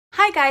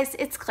Hi guys,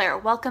 it's Claire.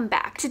 Welcome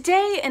back.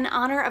 Today, in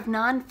honor of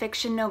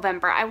Nonfiction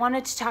November, I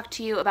wanted to talk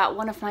to you about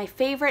one of my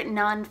favorite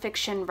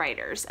nonfiction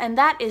writers, and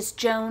that is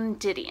Joan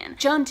Didion.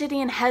 Joan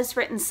Didion has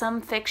written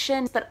some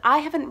fiction, but I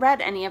haven't read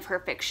any of her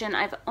fiction.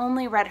 I've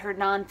only read her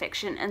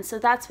nonfiction, and so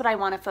that's what I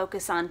want to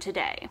focus on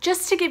today.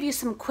 Just to give you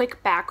some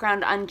quick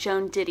background on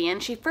Joan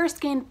Didion, she first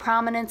gained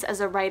prominence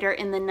as a writer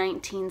in the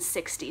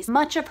 1960s.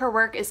 Much of her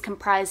work is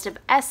comprised of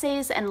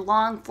essays and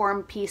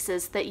long-form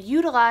pieces that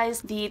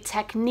utilize the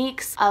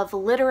techniques of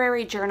literary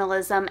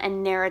journalism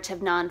and narrative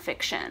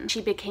nonfiction. She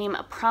became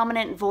a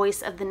prominent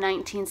voice of the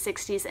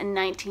 1960s and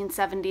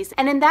 1970s,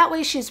 and in that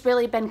way she's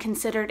really been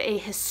considered a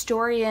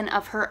historian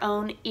of her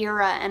own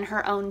era and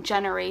her own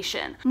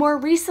generation. More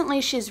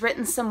recently, she's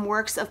written some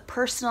works of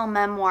personal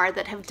memoir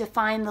that have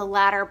defined the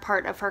latter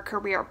part of her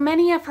career.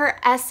 Many of her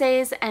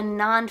essays and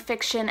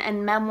nonfiction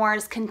and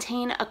memoirs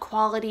contain a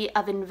quality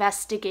of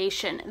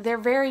investigation. They're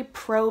very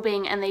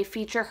probing, and they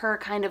feature her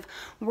kind of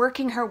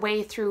working her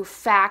way through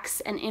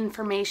facts and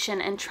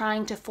information and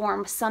trying to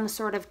form some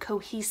sort of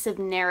cohesive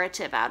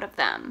narrative out of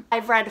them.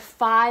 I've read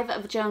 5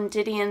 of Joan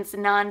Didion's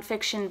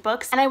nonfiction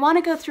books, and I want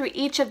to go through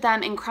each of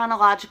them in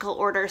chronological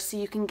order so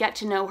you can get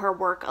to know her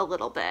work a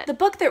little bit. The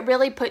book that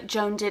really put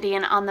Joan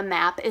Didion on the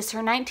map is her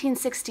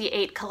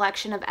 1968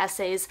 collection of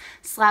essays,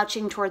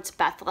 Slouching Towards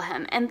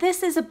Bethlehem, and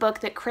this is a book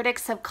that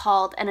critics have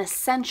called an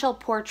essential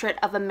portrait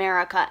of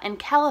America, and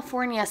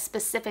California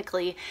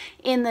specifically,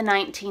 in the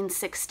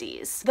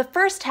 1960s. The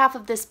first half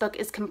of this book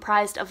is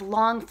comprised of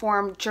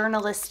long-form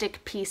journalistic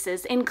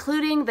pieces,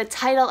 including the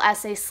title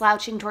essay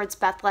Slouching Towards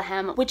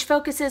Bethlehem, which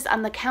focuses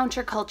on the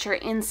counterculture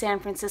in San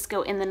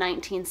Francisco in the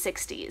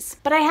 1960s.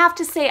 But I have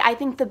to say, I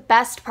think the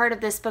best part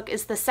of this book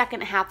is the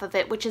second half of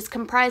it, which is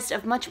comprised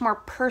of much more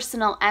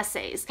personal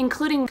essays,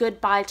 including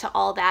Goodbye to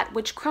All That,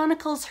 which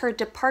chronicles her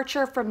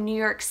departure from New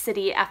York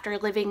City after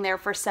living there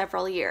for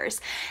several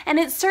years. And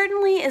it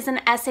certainly is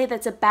an essay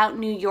that's about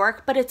New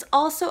York, but it's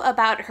also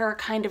about her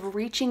kind of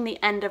reaching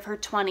the end of her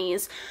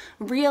 20s,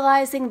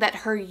 realizing that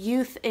her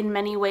youth in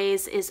many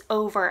ways is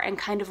over, and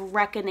kind of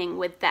reckoning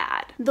with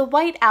that. The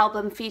White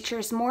Album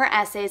features more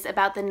essays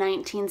about the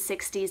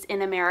 1960s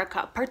in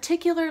America,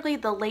 particularly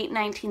the late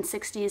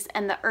 1960s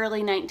and the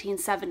early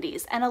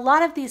 1970s, and a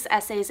lot of these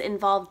essays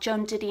involve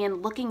Joan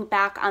Didion looking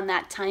back on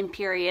that time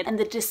period and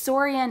the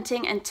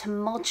disorienting and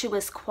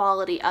tumultuous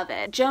quality of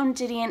it. Joan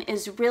Didion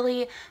is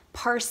really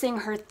parsing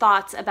her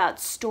thoughts about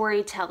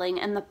storytelling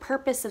and the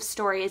purpose of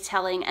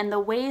storytelling and the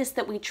ways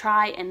that we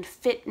try and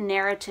fit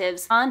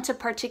narratives onto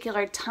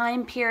particular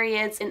time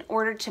periods in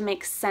order to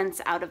make sense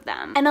out of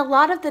them. And a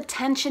lot of the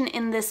tension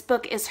in this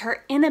book is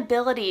her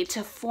inability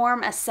to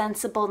form a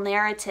sensible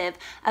narrative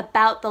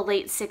about the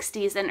late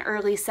 60s and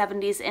early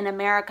 70s in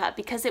America,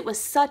 because it was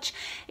such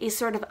a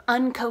sort of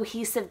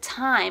uncohesive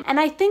time. And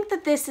I think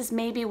that this is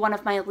maybe one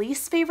of my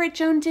least favorite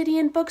Joan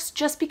Didion books,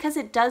 just because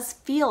it does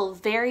feel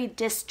very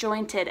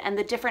disjointed and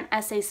the different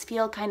essays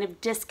feel kind of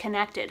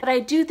disconnected. But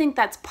I do think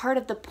that's part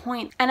of the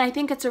point, and I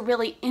think it's a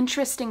really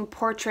interesting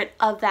portrait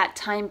of that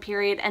time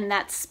period and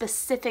that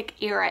specific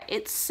era.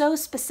 It's so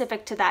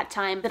specific to that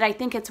time that I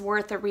think it's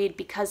worth a read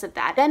because of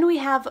that. Then we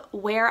have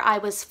Where I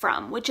Was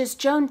From, which is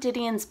Joan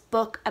Didion's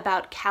book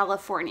about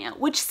California,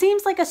 which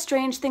seems like a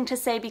strange thing to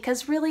say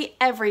because really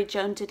every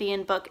Joan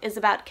Didion book is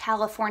about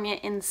California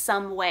in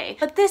some way.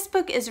 But this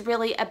book is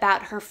really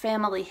about her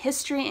family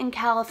history in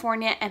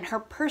California and her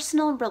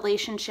personal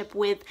relationship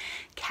with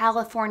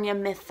California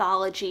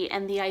mythology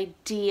and the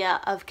idea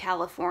of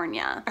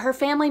California. Her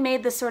family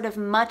made this sort of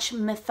much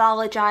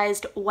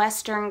mythologized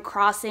Western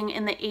crossing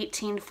in the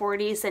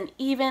 1840s, and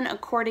even,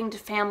 according to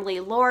family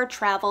lore,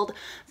 traveled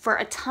for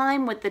a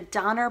time with the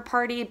Donner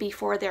Party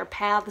before their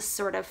paths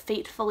sort of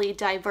fatefully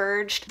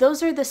diverged.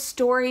 Those are the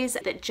stories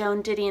that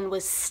Joan Didion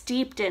was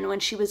steeped in when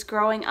she was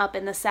growing up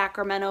in the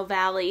Sacramento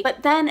Valley.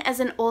 But then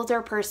as an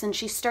older person,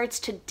 she starts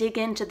to dig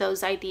into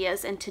those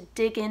ideas and to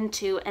dig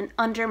into and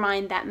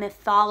undermine that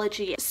mythology.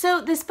 So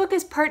this book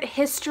is part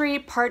history,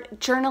 part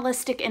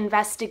journalistic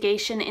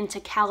investigation into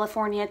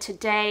California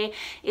today.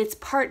 It's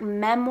part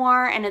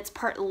memoir and it's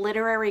part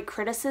literary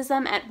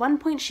criticism. At one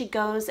point she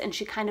goes and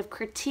she kind of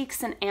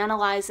critiques and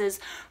analyzes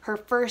her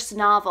first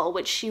novel,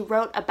 which she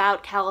wrote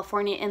about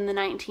California in the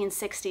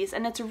 1960s,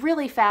 and it's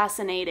really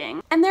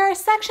fascinating. And there are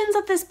sections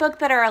of this book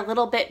that are a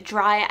little bit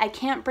dry. I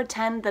can't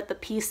pretend that the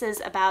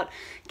pieces about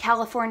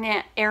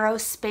California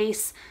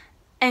aerospace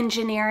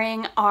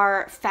engineering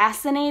are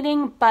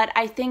fascinating, but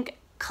I think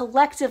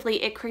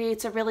collectively it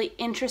creates a really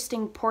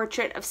interesting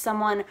portrait of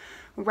someone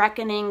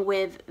reckoning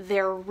with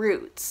their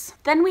roots.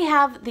 Then we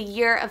have The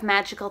Year of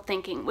Magical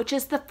Thinking, which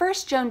is the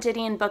first Joan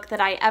Didion book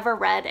that I ever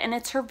read, and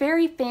it's her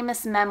very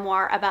famous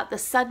memoir about the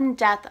sudden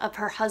death of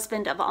her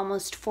husband of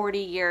almost 40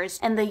 years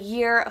and the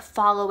year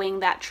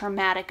following that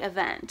traumatic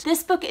event.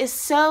 This book is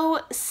so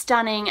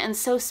stunning and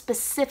so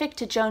specific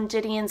to Joan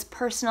Didion's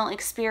personal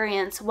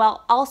experience,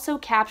 while also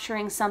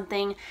capturing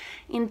something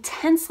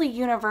intensely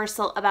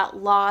universal about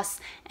loss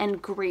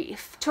and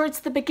grief. Towards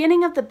the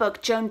beginning of the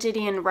book, Joan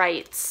Didion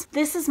writes,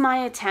 "This is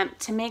my attempt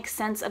to make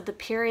sense of the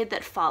period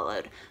that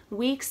followed,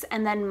 weeks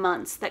and then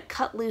months that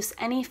cut loose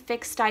any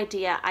fixed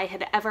idea I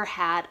had ever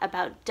had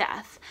about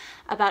death,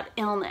 about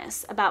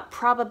illness, about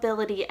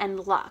probability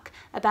and luck,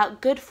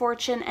 about good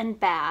fortune and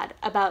bad,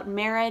 about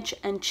marriage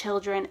and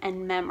children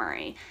and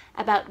memory,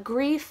 about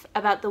grief,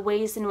 about the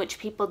ways in which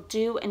people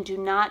do and do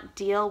not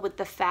deal with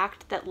the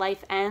fact that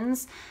life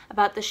ends,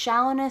 about the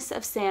shallowness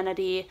of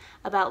sanity,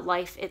 about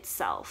life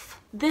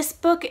itself. This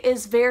book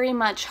is very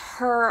much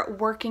her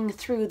working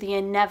through the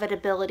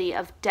inevitability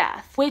of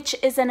death, which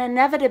is an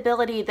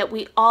inevitability that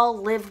we all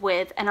live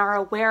with and are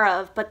aware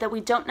of, but that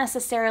we don't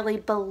necessarily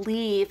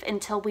believe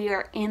until we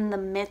are in the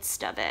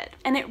midst of it.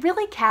 And it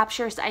really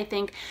captures, I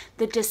think,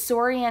 the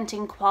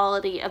disorienting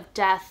quality of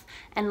death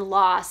and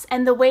loss,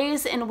 and the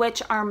ways in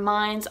which our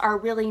minds are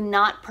really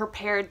not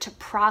prepared to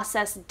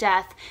process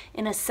death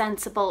in a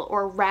sensible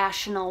or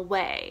rational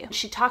way.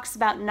 She talks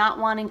about not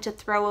wanting to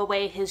throw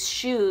away his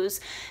shoes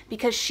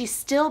because she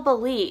still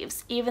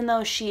believes, even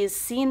though she's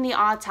seen the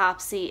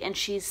autopsy and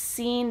she's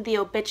seen the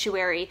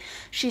obituary,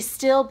 she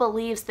still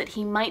believes that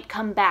he might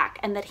come back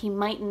and that he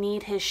might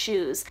need his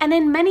shoes. And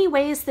in many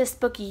ways, this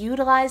book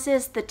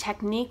utilizes the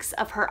techniques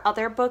of her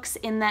other books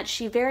in that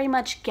she very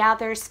much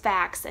gathers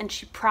facts and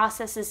she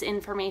processes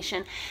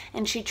information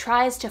and she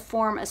tries to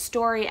form a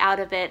story out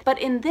of it.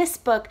 But in this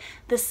book,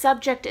 the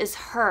subject is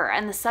her,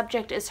 and the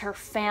subject is her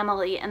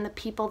family and the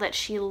people that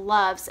she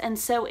loves. And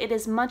so it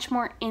is much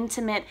more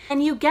intimate,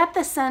 and you get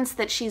the sense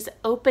that she's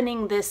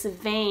opening this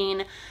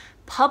vein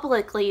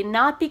publicly,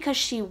 not because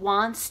she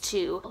wants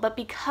to, but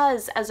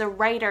because as a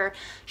writer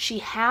she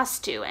has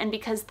to, and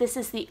because this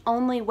is the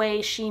only way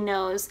she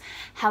knows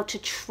how to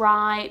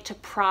try to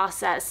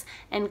process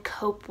and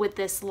cope with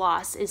this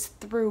loss, is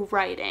through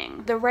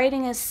writing. The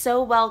writing is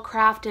so well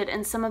crafted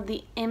and some of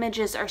the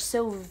images are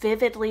so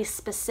vividly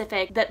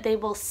specific that they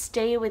will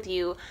stay with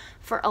you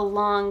for a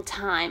long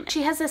time.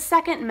 She has a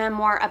second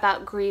memoir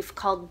about grief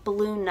called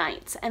Blue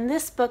Nights, and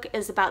this book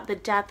is about the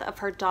death of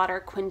her daughter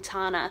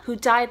Quintana, who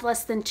died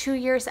less than 2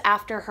 years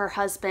after her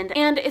husband.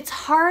 And it's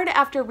hard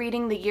after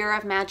reading The Year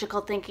of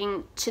Magical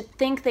Thinking to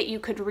think that you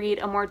could read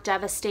a more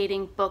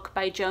devastating book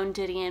by Joan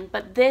Didion,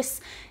 but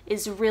this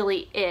is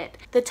really it.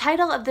 The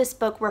title of this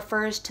book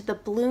refers to the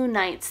blue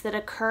nights that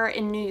occur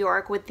in New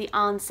York with the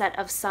onset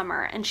of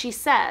summer, and she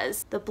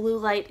says, "The blue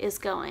light is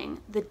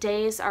going. The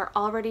days are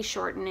already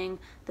shortening.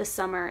 The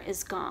summer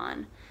is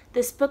gone."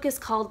 This book is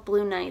called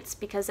Blue Nights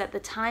because at the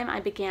time I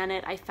began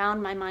it, I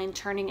found my mind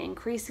turning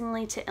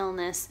increasingly to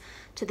illness,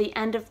 to the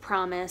end of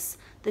promise,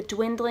 the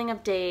dwindling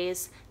of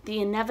days,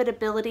 the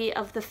inevitability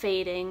of the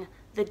fading,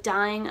 the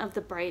dying of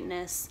the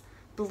brightness.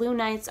 Blue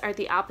nights are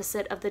the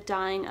opposite of the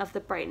dying of the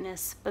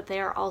brightness, but they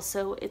are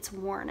also its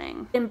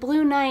warning. In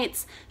Blue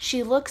Nights,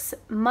 she looks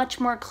much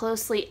more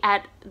closely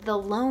at the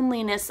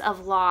loneliness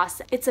of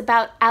loss. It's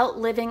about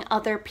outliving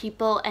other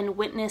people and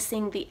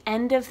witnessing the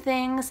end of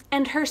things,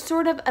 and her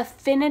sort of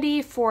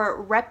affinity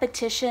for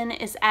repetition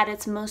is at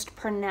its most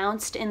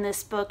pronounced in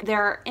this book.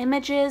 There are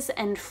images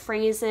and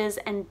phrases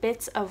and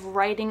bits of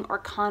writing or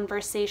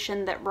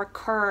conversation that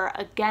recur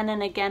again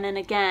and again and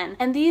again,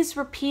 and these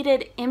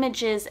repeated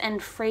images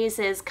and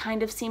phrases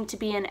kind of seem to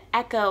be an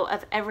echo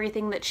of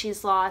everything that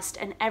she's lost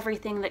and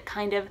everything that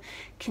kind of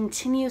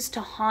continues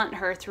to haunt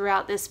her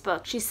throughout this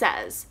book. She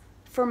says,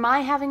 "For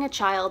my having a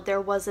child,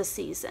 there was a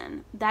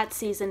season. That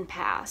season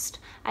passed.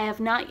 I have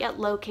not yet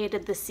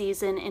located the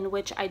season in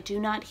which I do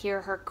not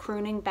hear her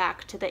crooning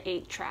back to the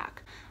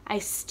 8-track. I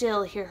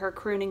still hear her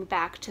crooning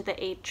back to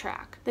the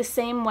 8-track. The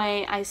same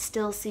way I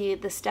still see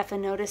the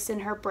stephanotis in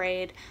her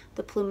braid,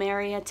 the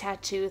plumeria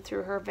tattoo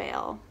through her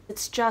veil."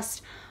 It's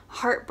just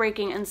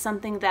heartbreaking and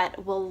something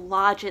that will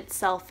lodge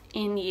itself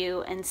in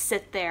you and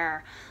sit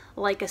there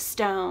like a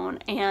stone,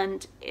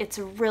 and it's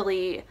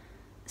really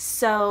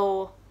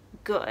so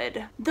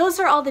good. Those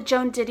are all the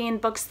Joan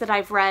Didion books that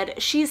I've read.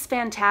 She's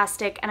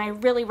fantastic, and I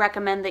really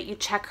recommend that you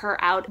check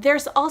her out.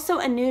 There's also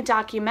a new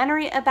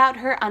documentary about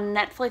her on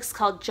Netflix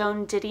called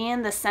Joan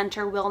Didion, The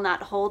Center Will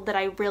Not Hold, that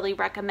I really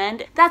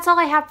recommend. That's all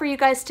I have for you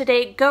guys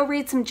today. Go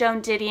read some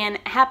Joan Didion.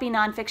 Happy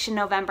Nonfiction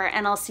November,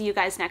 and I'll see you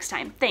guys next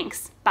time.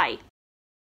 Thanks. Bye.